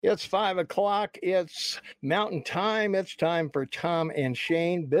It's 5 o'clock. It's Mountain Time. It's time for Tom and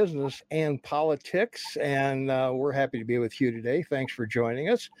Shane, business and politics. And we're happy to be with you today. Thanks for joining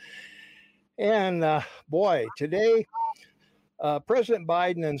us. And boy, today, President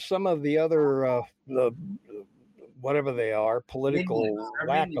Biden and some of the other, whatever they are, political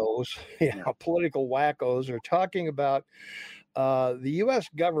wackos, political wackos are talking about the U.S.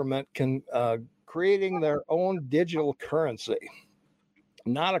 government creating their own digital currency.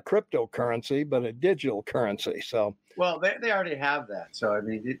 Not a cryptocurrency, but a digital currency. So, well, they already have that. So, I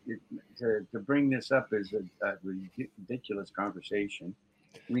mean, to bring this up is a ridiculous conversation.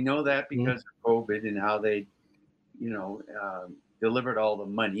 We know that because of COVID and how they, delivered all the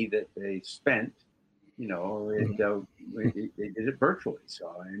money that they spent. They did it virtually.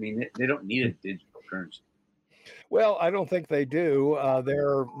 So, I mean, they don't need a digital currency. Well, I don't think they do.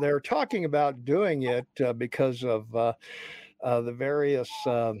 They're talking about doing it because of the various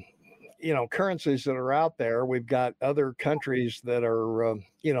currencies that are out there. We've got other countries that are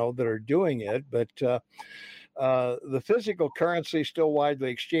that are doing it, but the physical currency is still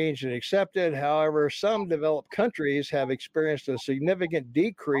widely exchanged and accepted. However, some developed countries have experienced a significant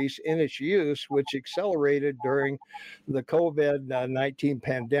decrease in its use, which accelerated during the COVID-19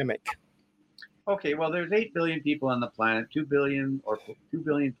 pandemic. Okay, well, there's 8 billion people on the planet. 2 billion or 2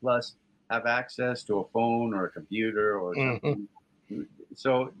 billion plus have access to a phone or a computer or something.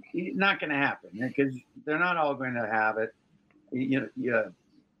 So not going to happen because they're not all going to have it.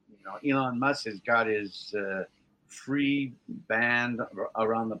 Elon Musk has got his free band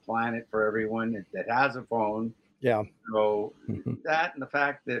around the planet for everyone that has a phone. Yeah. So that and the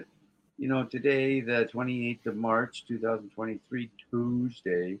fact that, today, the 28th of March, 2023,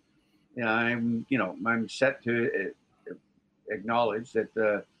 Tuesday, I'm set to acknowledge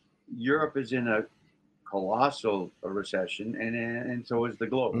that Europe is in a colossal recession, and so is the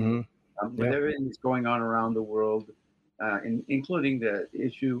globe. With everything that's going on around the world, including the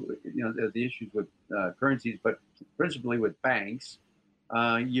issue, the issues with currencies, but principally with banks,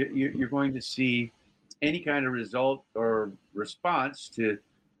 you're going to see any kind of result or response to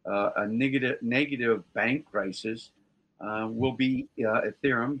a negative bank crisis will be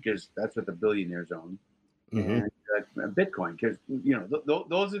Ethereum, because that's what the billionaires own. And Bitcoin, because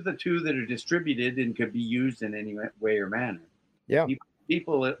those are the two that are distributed and could be used in any way or manner. Yeah,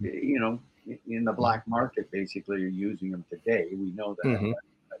 people in the black market basically are using them today. We know that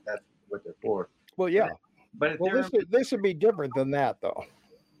that's what they're for. Well, yeah, but this would be different than that, though.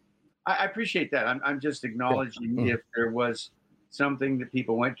 I appreciate that. I'm just acknowledging if there was something that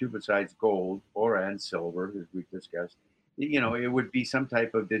people went to besides gold and silver, as we've discussed. It would be some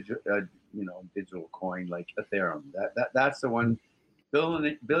type of digital coin like Ethereum. That's the one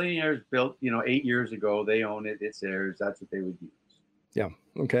billionaires built, 8 years ago. They own it. It's theirs. That's what they would use. Yeah.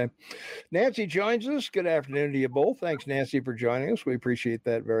 Okay. Nancy joins us. Good afternoon to you both. Thanks, Nancy, for joining us. We appreciate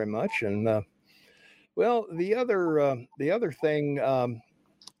that very much. And the other thing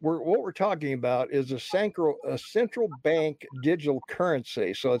what we're talking about is a central bank digital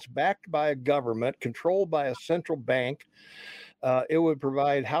currency. So it's backed by a government, controlled by a central bank. It would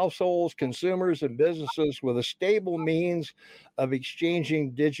provide households, consumers, and businesses with a stable means of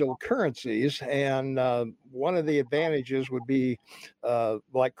exchanging digital currencies. And one of the advantages would be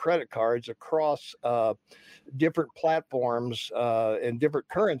like credit cards across different platforms and different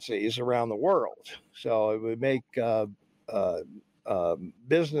currencies around the world. So it would make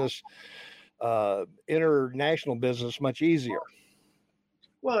business, international business, much easier.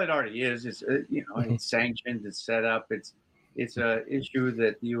 Well, it already is. It's it's sanctioned. It's set up. It's an issue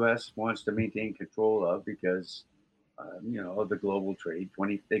that the U.S. wants to maintain control of because of the global trade.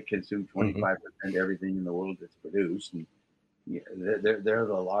 They consume 25% of everything in the world that's produced, and they're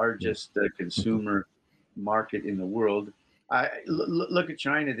the largest consumer market in the world. Look at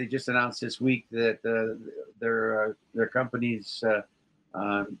China. They just announced this week that their company's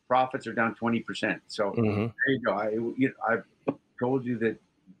profits are down 20%. So there you go. I've told you that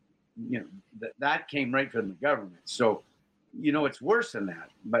that came right from the government. So it's worse than that.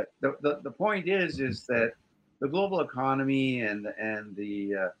 But the point is that the global economy and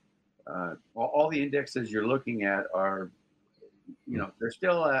the all the indexes you're looking at are they're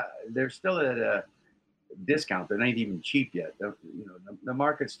still at a discount. They're not even cheap yet. The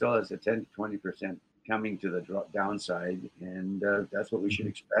market still has a 10 to 20% coming to the downside, and that's what we should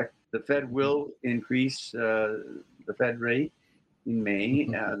expect. The Fed will increase the Fed rate in May.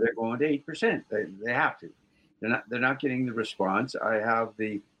 They're going to 8%. They have to. They're not getting the response. I have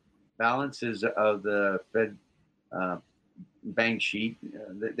the balances of the Fed bank sheet.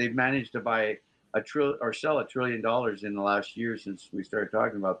 They've managed to buy sell $1 trillion in the last year since we started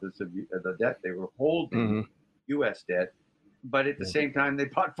talking about this of the debt they were holding, Hmm. U.S. debt, but at the same time they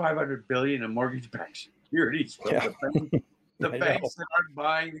bought 500 billion in mortgage-backed securities from Yeah, the I know. banks that aren't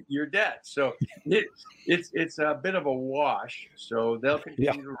buying your debt. So it's a bit of a wash. So they'll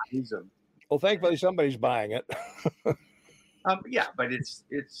Yeah. continue to raise them. Well, thankfully somebody's buying it. Yeah, but it's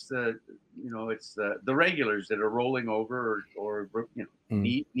the it's the regulars that are rolling over or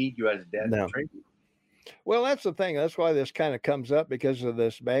Mm. need U.S. debt to No. trade. Well, that's the thing. That's why this kind of comes up because of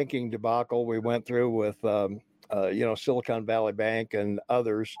this banking debacle we went through with, Silicon Valley Bank and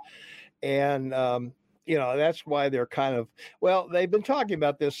others. And, that's why they're kind of, well, they've been talking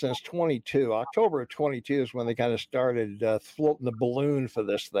about this since 22. October of 22 is when they kind of started floating the balloon for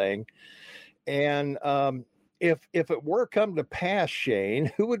this thing. And if it were come to pass,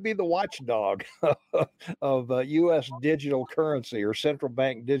 Shane, who would be the watchdog of U.S. digital currency or central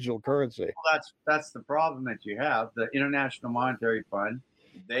bank digital currency? Well, that's the problem that you have. The International Monetary Fund,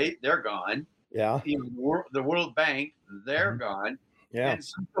 they're gone. Yeah. The World Bank, they're Mhm. gone. Yeah. And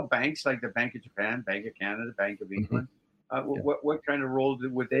central banks like the Bank of Japan, Bank of Canada, Bank of Mhm. England, Yeah. what kind of role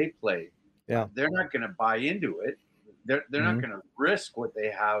would they play? Yeah. They're not going to buy into it. They're not Mhm. going to risk what they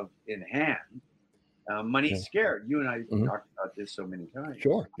have in hand. Money's Yeah. scared. You and I Mhm. talked about this so many times.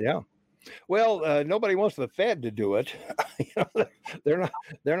 Sure. Yeah. Well, nobody wants the Fed to do it. You know, they're not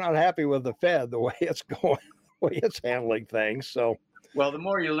they're not happy with the Fed the way it's going, the way it's handling things. So, Well, the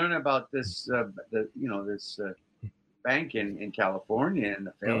more you learn about this, this bank in California and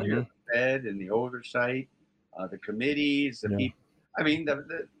the failure hmm, of the Fed and the oversight, the committees, the yeah. people. I mean,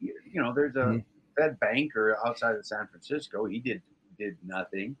 there's a Hmm. Fed banker outside of San Francisco. He did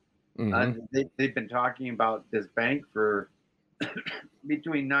nothing. Hmm. They've been talking about this bank for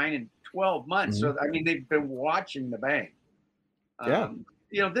between 9 and 12 months. Hmm. So I mean, they've been watching the bank. Yeah.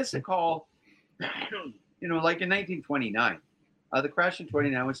 This is called, like in 1929, the crash in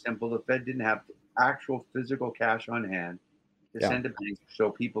 29 was simple. The Fed didn't have actual physical cash on hand to Yeah. send to banks so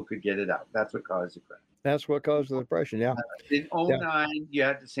people could get it out. That's what caused the crash. That's what caused the depression. Yeah. In Yeah. '09, you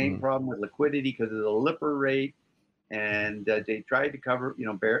had the same Hmm. problem with liquidity because of the Lipper rate, and they tried to cover,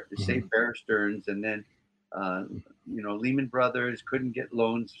 Hmm. save Bear Stearns, and then, Lehman Brothers couldn't get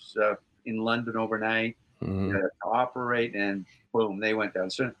loans in London overnight Hmm. to operate, and boom, they went down.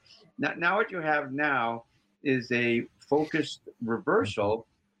 So now what you have now is a focused reversal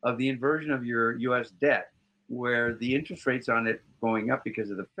of the inversion of your U.S. debt, where the interest rates on it going up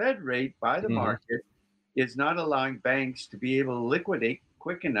because of the Fed rate by the Hmm. market is not allowing banks to be able to liquidate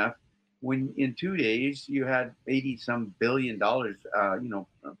quick enough. When in 2 days you had 80 some $billion,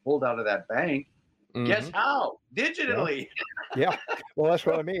 pulled out of that bank. Guess Hmm. how? Yeah. Digitally. Yeah. Well, that's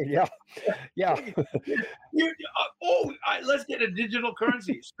what I mean. Yeah. Yeah. Let's get a digital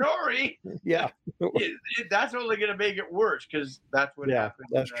currency. Sorry, Yeah. that's only going to make it worse because that's what Yeah. happened.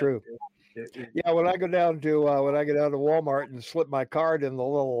 That's true. It- it- Yeah, when I go down to Walmart and slip my card in the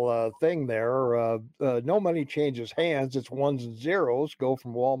little thing there, no money changes hands. It's ones and zeros. Go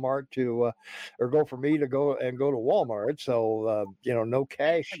from Walmart to, or go for me to go to Walmart. So no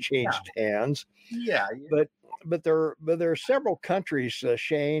cash yeah, changed hands. yeah, But there are several countries,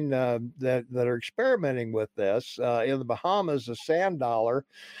 Shane, that are experimenting with this. In the Bahamas, the sand dollar,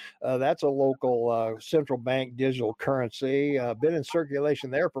 that's a local central bank digital currency, been in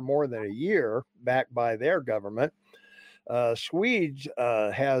circulation there for more than a year, backed by their government. Swedes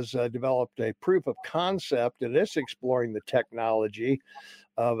has developed a proof of concept, and it's exploring the technology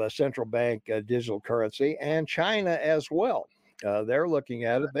of a central bank digital currency, and China as well. They're looking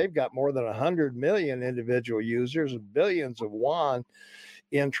at it. They've got more than 100 million individual users and billions of yuan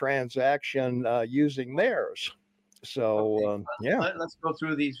in transaction using theirs. Okay, So, yeah. let's go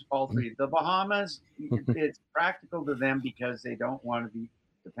through these all three. The Bahamas, it's practical to them because they don't want to be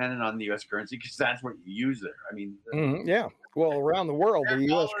dependent on the U.S. currency because that's what you use there. I mean, Mhm, yeah. Well, around the world, their the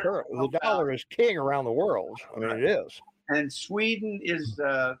U.S. dollar is the dollar is king around the world. I mean, it is. and Sweden is,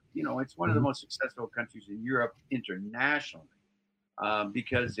 it's one of the Mhm, most successful countries in Europe internationally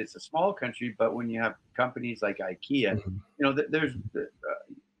because it's a small country. But when you have companies like IKEA, mhm, there's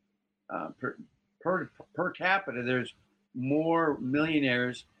per, per capita, there's more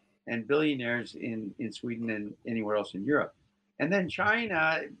millionaires and billionaires in Sweden than anywhere else in Europe. And then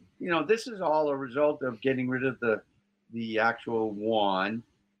China, this is all a result of getting rid of the actual yuan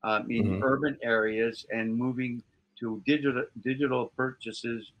in mhm, urban areas and moving to digital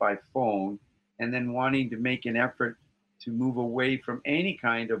purchases by phone, and then wanting to make an effort to move away from any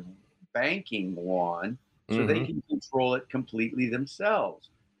kind of banking yuan so they mhm. can control it completely themselves.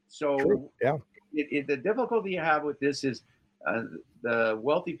 True. So Yeah. the difficulty you have with this is uh, the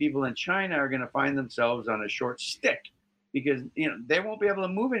wealthy people in China are going to find themselves on a short stick because they won't be able to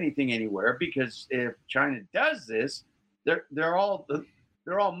move anything anywhere because if China does this, they're all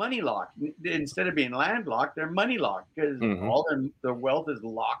money locked. Instead of being landlocked, they're money locked because Mhm. all their wealth is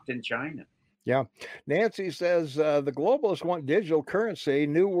locked in China. Yeah. Nancy says the globalists want digital currency.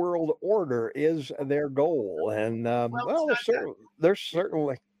 New world order is their goal. And Well, it's well, not that. there's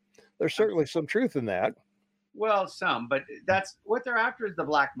I'm certainly some truth in that. Well, some, but that's what they're after is the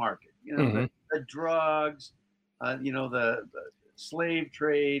black market. Hmm. The drugs, the slave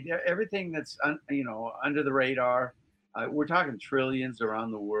trade, everything that's under the radar. We're talking trillions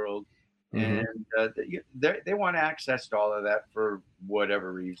around the world, Hmm. and they want access to all of that for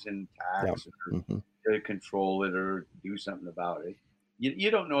whatever reason, Yeah. tax or Hmm. to control it or do something about it.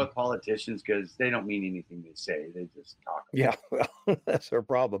 You don't know with politicians because they don't mean anything they say; they just talk about Yeah, well, that's their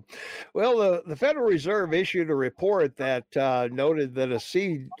problem. Well, the Federal Reserve issued a report that noted that a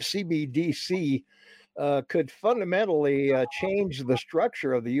CBDC could fundamentally change the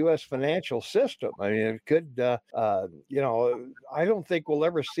structure of the U.S. financial system. I mean, it could, I don't think we'll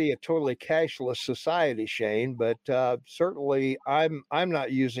ever see a totally cashless society, Shane, but certainly I'm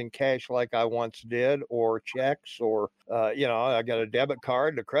not using cash like I once did, or checks, or I got a debit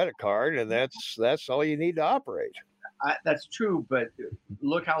card and a credit card, and that's all you need to operate. that's true, but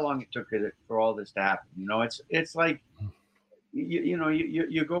look how long it took it for all this to happen. It's like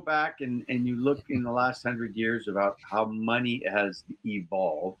you go back and you look in the last 100 years about how money has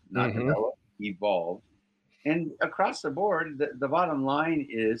evolved, not Hmm. developed, evolved, and across the board, the bottom line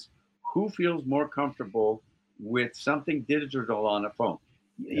is who feels more comfortable with something digital on a phone.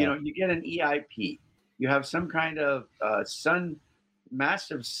 Yeah. You get an EIP, you have some kind of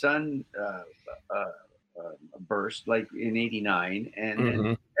massive sun burst like in '89, and then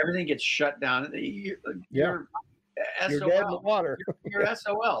Hmm. everything gets shut down. Yeah. You're You're dead in the SOL. water. You're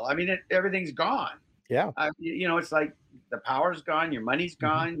SOL. I mean, everything's gone. Yeah. It's like the power's gone, your money's Hmm.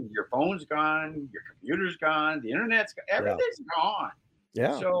 gone, your phone's gone, your computer's gone, the internet's gone, Yeah. everything's gone.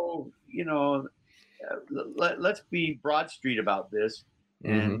 Yeah. So, let's be Broad Street about this Hmm.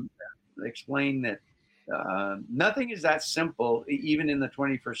 and explain that nothing is that simple, even in the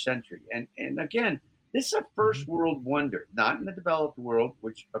 21st century. And again, this is a Hmm. first world wonder, not in the developed world,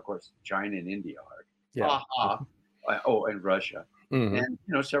 which of course China and India are. Yeah. Ha ha. Oh, and Russia, Hmm.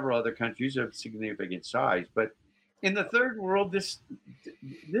 and several other countries of significant size. But in the third world, this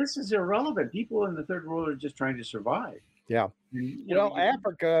is irrelevant. People in the third world are just trying to survive. Yeah. And, Well,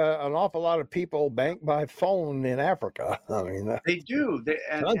 Africa, an awful lot of people bank by phone in Africa. I mean, they do.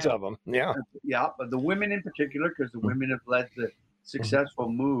 tons of them. Yeah. Yeah, but the women in particular, because the women have led the Hmm. successful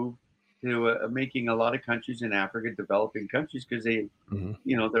move to making a lot of countries in Africa developing countries because Hmm.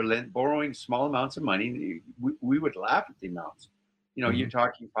 they're borrowing small amounts of money. We would laugh at the amounts. You're Hmm.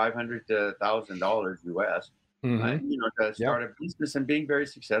 talking $500 to $1,000 US. Hmm. To Yeah. start a business and being very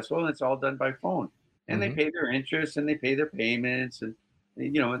successful, and it's all done by phone. And they Hmm. pay their interest and they pay their payments and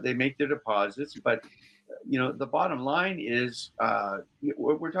they make their deposits. But the bottom line is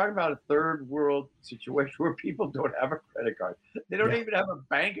we're talking about a third world situation where people don't have a credit card. They don't Yeah. even have a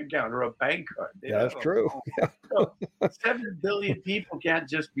bank account or a bank card. They don't That's have a true. phone. So 7 billion people can't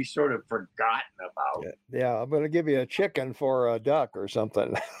just be sort of forgotten about. Yeah. Yeah. I'm going to give you a chicken for a duck or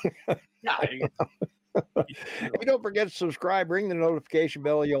something. Yeah, Hey, don't forget to subscribe, ring the notification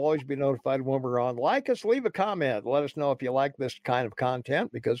bell. You'll always be notified when we're on. Like us, leave a comment. Let us know if you like this kind of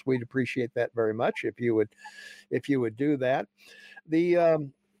content because we'd appreciate that very much if you would do that. The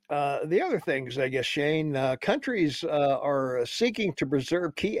other things, I guess, Shane, countries are seeking to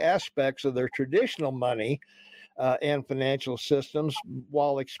preserve key aspects of their traditional money and financial systems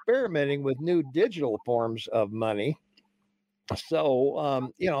while experimenting with new digital forms of money. So,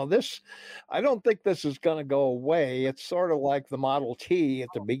 this, I don't think this is going to go away. It's sort of like the Model T at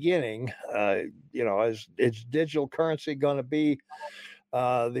the beginning. Is digital currency going to be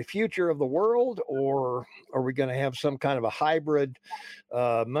the future of the world, or are we going to have some kind of a hybrid,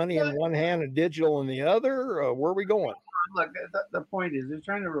 money in one hand and digital in the other? Where are we going? look, the point is they're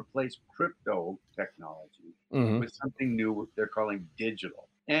trying to replace crypto technology Hmm. with something new they're calling digital.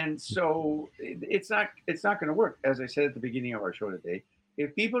 And so it's not going to work. As I said at the beginning of our show today,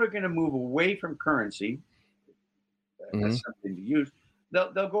 if people are going to move away from currency Hmm. as something to use,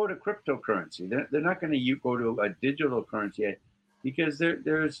 they'll go to cryptocurrency. They're not going to go to a digital currency because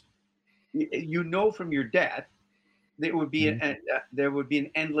there's from your debt Hmm. there would be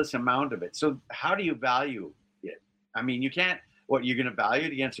an endless amount of it. So how do you value it? I mean, you can't. What you're going to value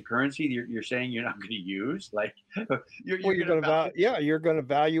it against a currency you're saying you're not going to use? Like Well, you're going to value, you're going to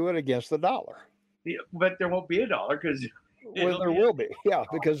value it against the dollar. but there won't be a dollar because Well, there will be, yeah,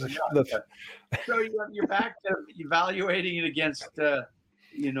 because Yeah. So you're back to evaluating it against,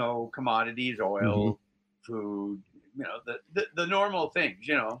 commodities, Mhm. oil, food, the normal things,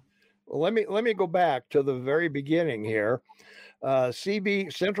 Well, let me go back to the very beginning here. CB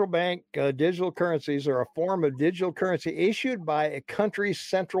central bank digital currencies are a form of digital currency issued by a country's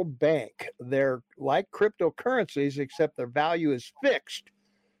central bank. They're like cryptocurrencies, except their value is fixed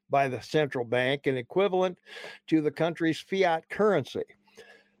by the central bank and equivalent to the country's fiat currency.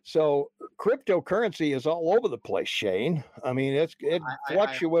 So cryptocurrency is all over the place, Shane. I mean, it I appreciate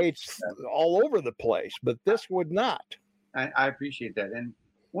fluctuates all over the place, but this would not. I appreciate that. And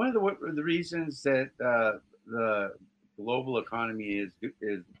one of the reasons that the global economy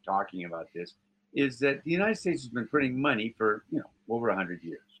is talking about this is that the United States has been printing money for over 100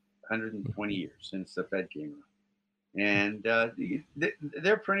 years, 120 years since the Fed came around, and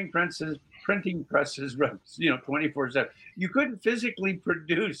they're printing presses, 24/7. You couldn't physically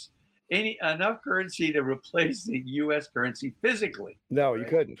produce any enough currency to replace the U.S. currency physically, No, you right?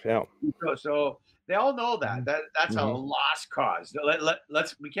 couldn't. No. So they all know that Mhm. that's a Mhm. lost cause.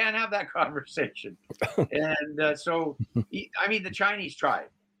 Let's we can't have that conversation. And I mean, the Chinese tried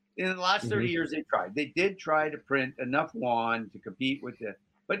in the last 30 Mhm. years. They tried. They did try to print enough yuan to compete with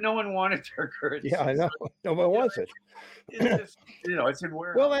but no one wanted their Yeah, currency. I know. So No one you know, wants it. it's just it's in Well,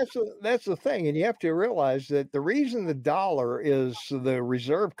 warehouses. that's the thing, and you have to realize that the reason the dollar is the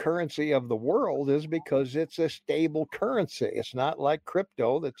reserve currency of the world is because it's a stable currency. It's not like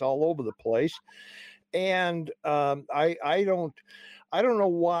crypto that's all over the place. And I don't know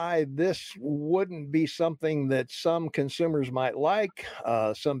why this wouldn't be something that some consumers might like,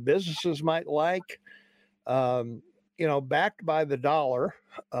 some businesses might like. Um, backed by the dollar,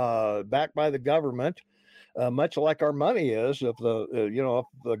 backed by the government, much like our money is. If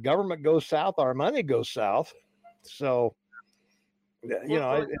the government goes south, our money goes south. So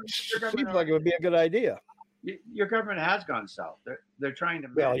Well, it your government seems like it would be a good idea. your government has gone south. They're trying to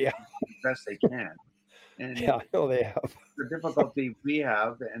Well, manage yeah, as best they can, yeah, and I know they have. the difficulty we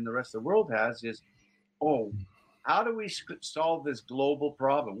have and the rest of the world has is, oh, how do we solve this global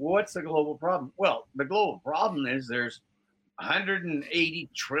problem? What's the global problem? Well, the global problem is there's $180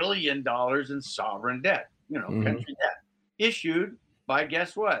 trillion in sovereign debt, Hmm. country debt issued by,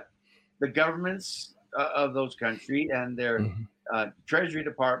 guess what? The governments of those country and their Hmm. treasury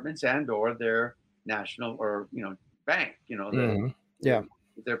departments and/or their national or bank, Hmm. Yeah. their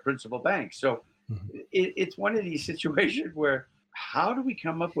their principal bank. So Mhm. it's one of these situations where how do we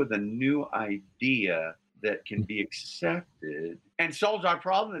come up with a new idea that can be accepted and solves our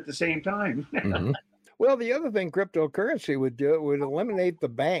problem at the same time? Mhm. Well, the other thing cryptocurrency would do, it would eliminate the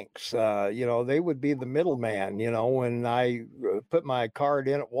banks. They would be the middleman. When I put my card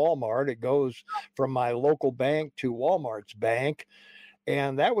in at Walmart, it goes from my local bank to Walmart's bank,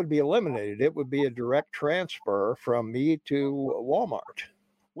 and that would be eliminated. It would be a direct transfer from me to Walmart.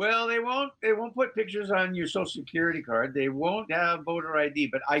 Well, they won't put pictures on your social security card. They won't have voter ID,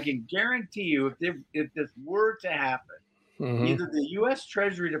 but I can guarantee you if this were to happen, Hmm. either the US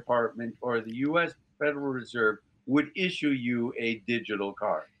Treasury Department or the US Federal Reserve would issue you a digital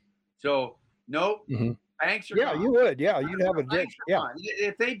card. So, nope, Hmm. banks are Yeah, gone. you would. Yeah, you'd have a Banks yeah, are gone.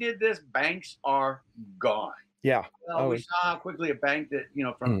 If they did this, banks are gone. yeah. Well, we Oh, saw how quickly a bank that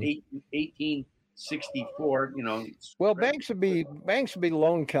from mhm. 1864, Well, spread. banks would be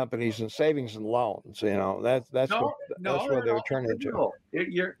loan companies and savings and loans. That's what No, that's no, what they're they all would turn into. digital.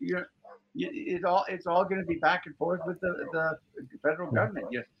 It's all going to be back and forth with the federal government.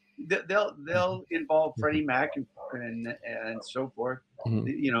 They'll involve Freddie Mac and so forth.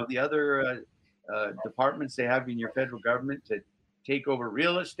 Mhm. The other departments they have in your federal government to take over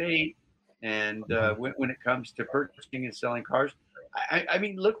real estate, and Mhm. when it comes to purchasing and selling cars, I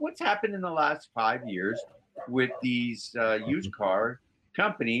mean, look what's happened in the last 5 years with these used Mhm. car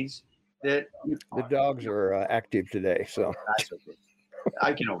companies that The dogs are active today, so that's okay.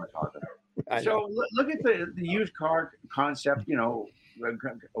 I can overtalk them. I know. So look at the used car concept,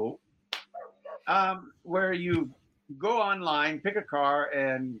 oh, where you go online, pick a car,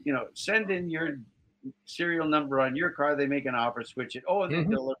 and send in your serial number on your car. They make an offer, switch it. Oh, and they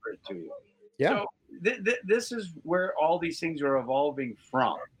Hmm. deliver it to you. Yeah. So this is where all these things are evolving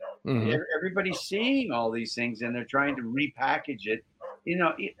from. Hmm. Everybody's seeing all these things, and they're trying to repackage it,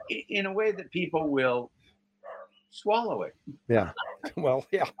 in a way that people will swallow it. Yeah. Well,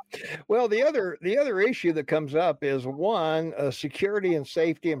 yeah. Well, the other issue that comes up is one, security and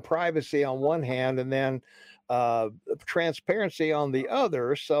safety and privacy on one hand, and then transparency on the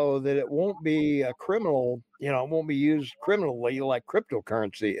other, so that it won't be a criminal. It won't be used criminally like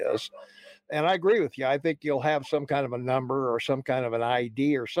cryptocurrency is. And I agree with you. I think you'll have some kind of a number or some kind of an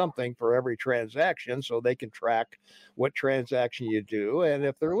ID or something for every transaction so they can track what transaction you do and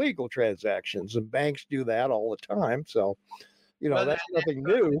if they're legal transactions. And banks do that all the time. So, Well, that's nothing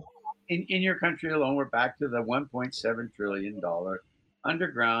new. in your country alone, we're back to the $1.7 trillion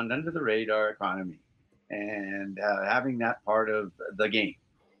underground, under the radar economy, and having that part of the game.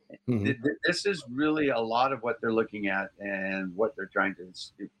 Mhm. This is really a lot of what they're looking at and what they're trying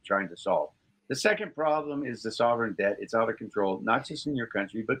to solve. The second problem is the sovereign debt. It's out of control, not just in your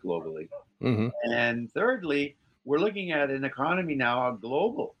country but globally. Mhm. And thirdly, we're looking at an economy now, a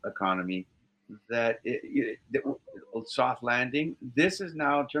global economy that soft landing. This is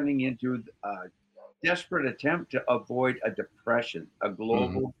now turning into a desperate attempt to avoid a depression, a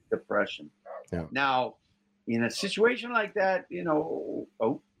global depression. Yeah. Now, in a situation like that,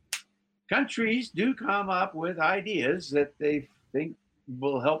 countries do come up with ideas that they think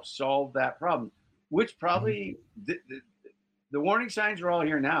will help solve that problem, which probably the warning signs are all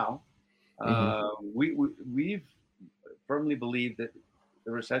here now. We've firmly believed that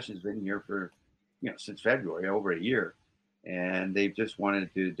the recession's been here for since February, over a year, and they've just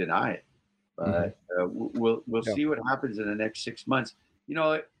wanted to deny it. But we'll see what happens in the next 6 months.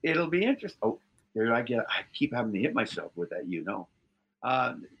 It'll be interesting. Oh, there I keep having to hit myself with that.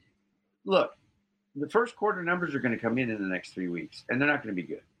 Look, the first quarter numbers are going to come in the next 3 weeks, and they're not going to be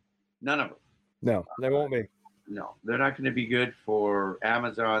good. None of them. No, they won't be. No, they're not going to be good for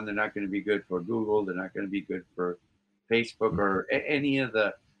Amazon. They're not going to be good for Google. They're not going to be good for Facebook or any of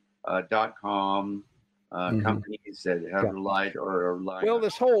the .com companies that have relied or are relying. Well,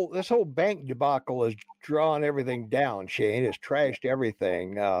 this whole bank debacle has drawn everything down. Shane, it's trashed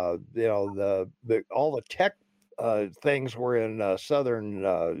everything. The all the tech things were in Southern,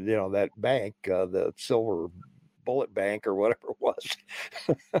 that bank, the Silver Bullet Bank or whatever it was.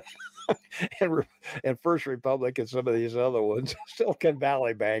 and First Republic and some of these other ones, Silicon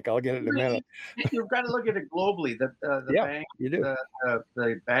Valley Bank. I'll get it in a minute. You've got to look at it globally. The bank, you do.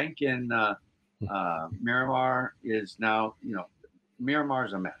 The bank in Myanmar is now, Myanmar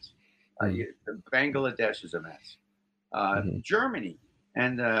is a mess. Bangladesh is a mess. Germany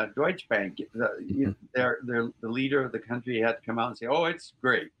and Deutsche Bank, the leader of the country had to come out and say, "Oh, it's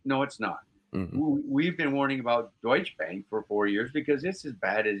great." No, it's not. We've been warning about Deutsche Bank for 4 years because it's as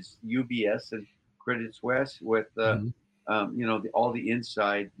bad as UBS and Credit Suisse with all the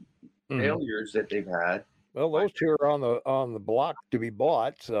inside failures that they've had. Well, those two are on the block to be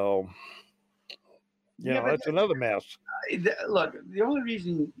bought, so that's another mess. Look, the only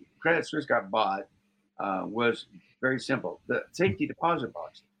reason Credit Suisse got bought was very simple: the safety deposit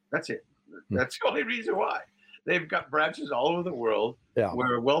box. That's it. That's the only reason why. They've got branches all over the world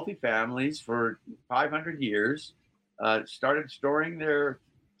where wealthy families for 500 years started storing their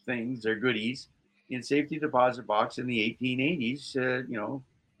things, their goodies, in safety deposit box in the 1880s.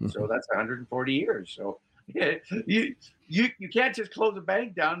 So that's 140 years. So you can't just close a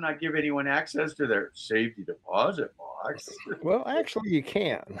bank down and not give anyone access to their safety deposit box. Well, actually, you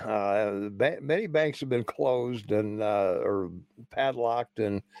can. Many banks have been closed and or padlocked,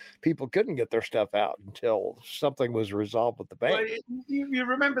 and people couldn't get their stuff out until something was resolved with the bank. Well, you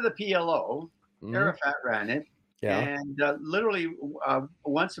remember the PLO? Arafat ran it. Yeah. And literally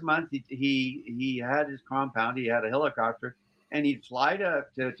once a month, he had his compound. He had a helicopter, and he'd fly to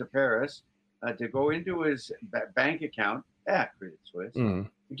Paris to go into his bank account at Credit Suisse to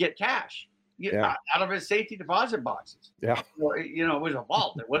get cash out of his safety deposit boxes. Yeah. So, it was a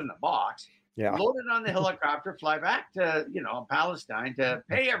vault. It wasn't a box. Yeah. Load it on the helicopter, fly back to, Palestine to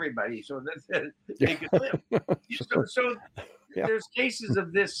pay everybody so that they could live. So there's cases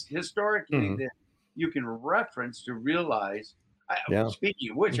of this historically that you can reference to realize.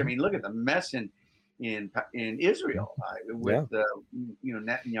 Speaking of which, I mean, look at the mess in Israel with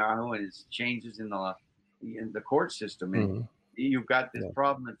Netanyahu and his changes in the court system, and you've got this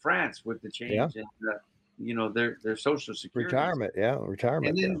problem in France with the change in their social security retirement.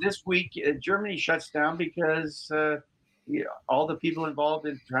 And then this week, Germany shuts down because all the people involved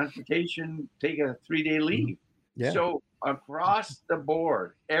in transportation take a 3-day leave. So across the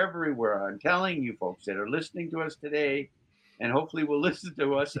board, everywhere, I'm telling you folks that are listening to us today, and hopefully will listen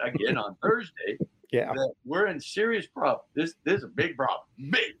to us again on Thursday, that we're in serious problem. This is a big problem.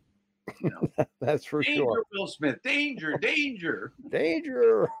 Big. That's for sure. Will Smith, danger. Hey,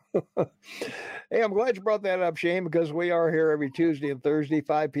 I'm glad you brought that up, Shane, because we are here every Tuesday and Thursday,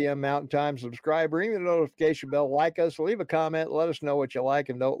 5 p.m. Mountain Time. Subscribe, ring the notification bell, like us, leave a comment, let us know what you like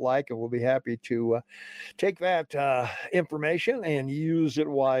and don't like, and we'll be happy to take that information and use it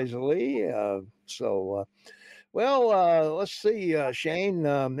wisely. Well, let's see, Shane.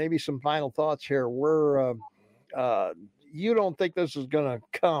 Maybe some final thoughts here. You don't think this is going to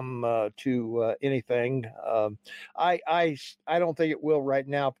come to anything? I don't think it will right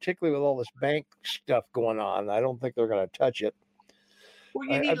now, particularly with all this bank stuff going on. I don't think they're going to touch it. Well,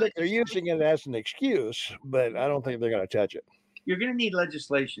 you I need think they're legislation. using it as an excuse, but I don't think they're going to touch it. You're going to need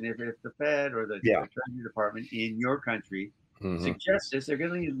legislation if the Fed or the Yeah. Treasury Department in your country Mhm. suggests this. They're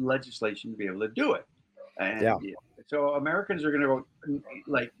going to need legislation to be able to do it. And Yeah. so Americans are going to go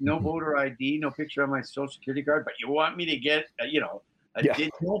like no Mhm. voter ID, no picture on my social security card, but you want me to get a Yeah.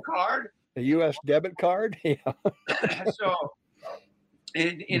 digital card? A U.S. debit card? Yeah. So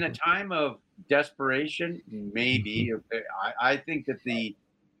in a time of desperation, maybe I think that the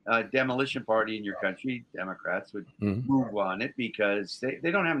demolition party in your country, Democrats, would Mhm. move on it because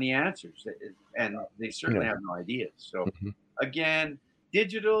they don't have any answers and they certainly No. have no ideas. So Mhm. again,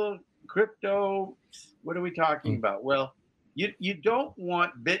 digital, crypto, what are we talking Mhm. about? Well, you don't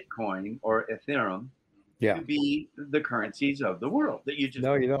want Bitcoin or Ethereum Yeah. to be the currencies of the world that you just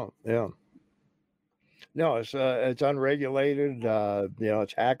No, you don't. Yeah. No, it's unregulated.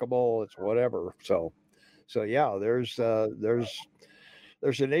 It's hackable. It's whatever. So yeah, there's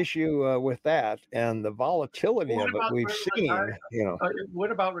an issue with that, and the volatility What of it about we've retired? seen.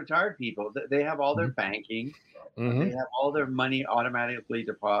 What about retired people? They have all their Mhm. banking. They Mhm. have all their money automatically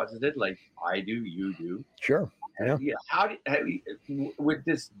deposited, like I do, you do. Sure. Yeah. Yeah. With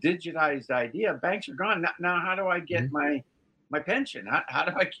this digitized idea, banks are gone now. How do I get Mhm. my pension? How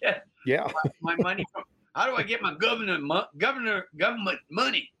do I get Yeah. my money from? How do I get my government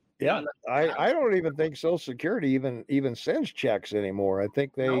money? Yeah. Like, I don't even think Social Security even sends checks anymore. I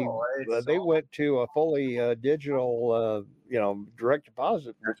think no, it's they all went to a fully digital direct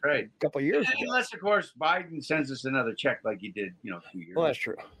deposit that's a right. couple of years ago. Unless, of course, Biden sends us another check like he did, 2 years Well, ago. that's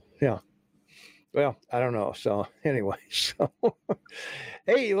true. Yeah. Well, I don't know. So anyway,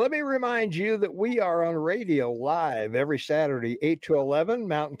 hey, let me remind you that we are on radio live every Saturday, 8 to 11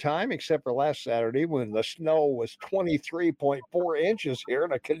 Mountain Time, except for last Saturday when the snow was 23.4 inches here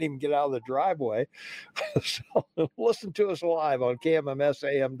and I couldn't even get out of the driveway. So listen to us live on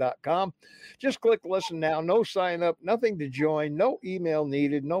kmmsam.com. Just click listen now. No sign up, nothing to join, no email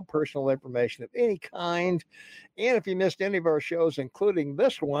needed, no personal information of any kind. And if you missed any of our shows, including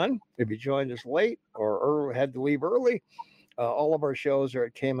this one, if you joined us late or had to leave early, all of our shows are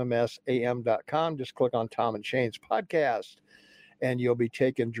at kmmsam.com. Just click on Tom and Shane's podcast, and you'll be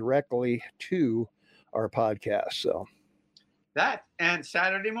taken directly to our podcast. So That and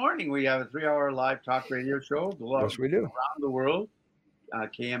Saturday morning we have a 3-hour live talk radio show yes, we do. around the world.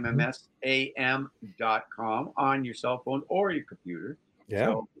 KMMSAM.com on your cell phone or your computer. Yeah.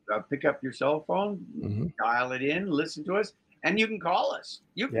 So pick up your cell phone, dial it in, listen to us, and you can call us.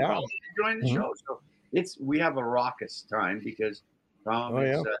 You can call us and join the show. So we have a raucous time because Tom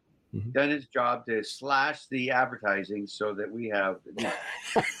has done his job to slash the advertising so that we have, we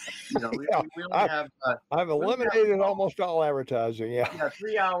only have. I've eliminated almost all advertising. Yeah.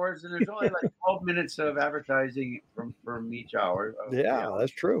 3 hours, and there's only like 12 minutes of advertising from each hour.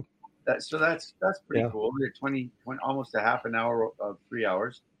 That's true. That's pretty cool. We had 20, almost a half an hour of 3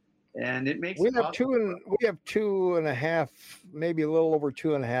 hours, and it makes we have 2.5, maybe a little over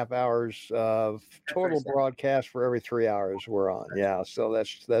 2.5 hours of total broadcast for every 3 hours we're on. Yeah, so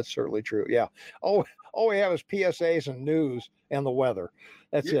that's certainly true. Yeah. All we have is PSAs and news and the weather.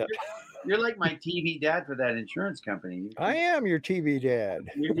 That's it. You're like my TV dad for that insurance company. I am your TV dad.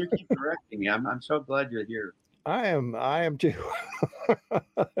 You keep correcting me. I'm so glad you're here. I am too.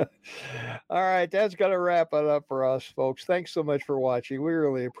 All right, that's going to wrap it up for us, folks. Thanks so much for watching. We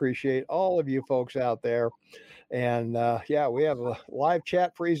really appreciate all of you folks out there. And we have a live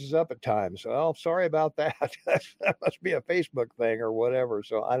chat freezes up at times. Well, sorry about that. That must be a Facebook thing or whatever.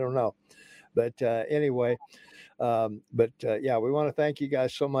 So I don't know. But anyway, we want to thank you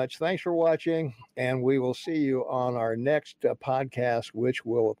guys so much. Thanks for watching, and we will see you on our next podcast, which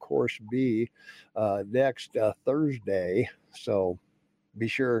will, of course, be next Thursday. So be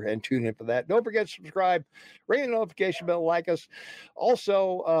sure and tune in for that. Don't forget to subscribe, ring the notification bell, like us.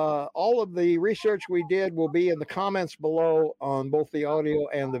 Also, all of the research we did will be in the comments below on both the audio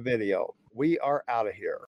and the video. We are out of here.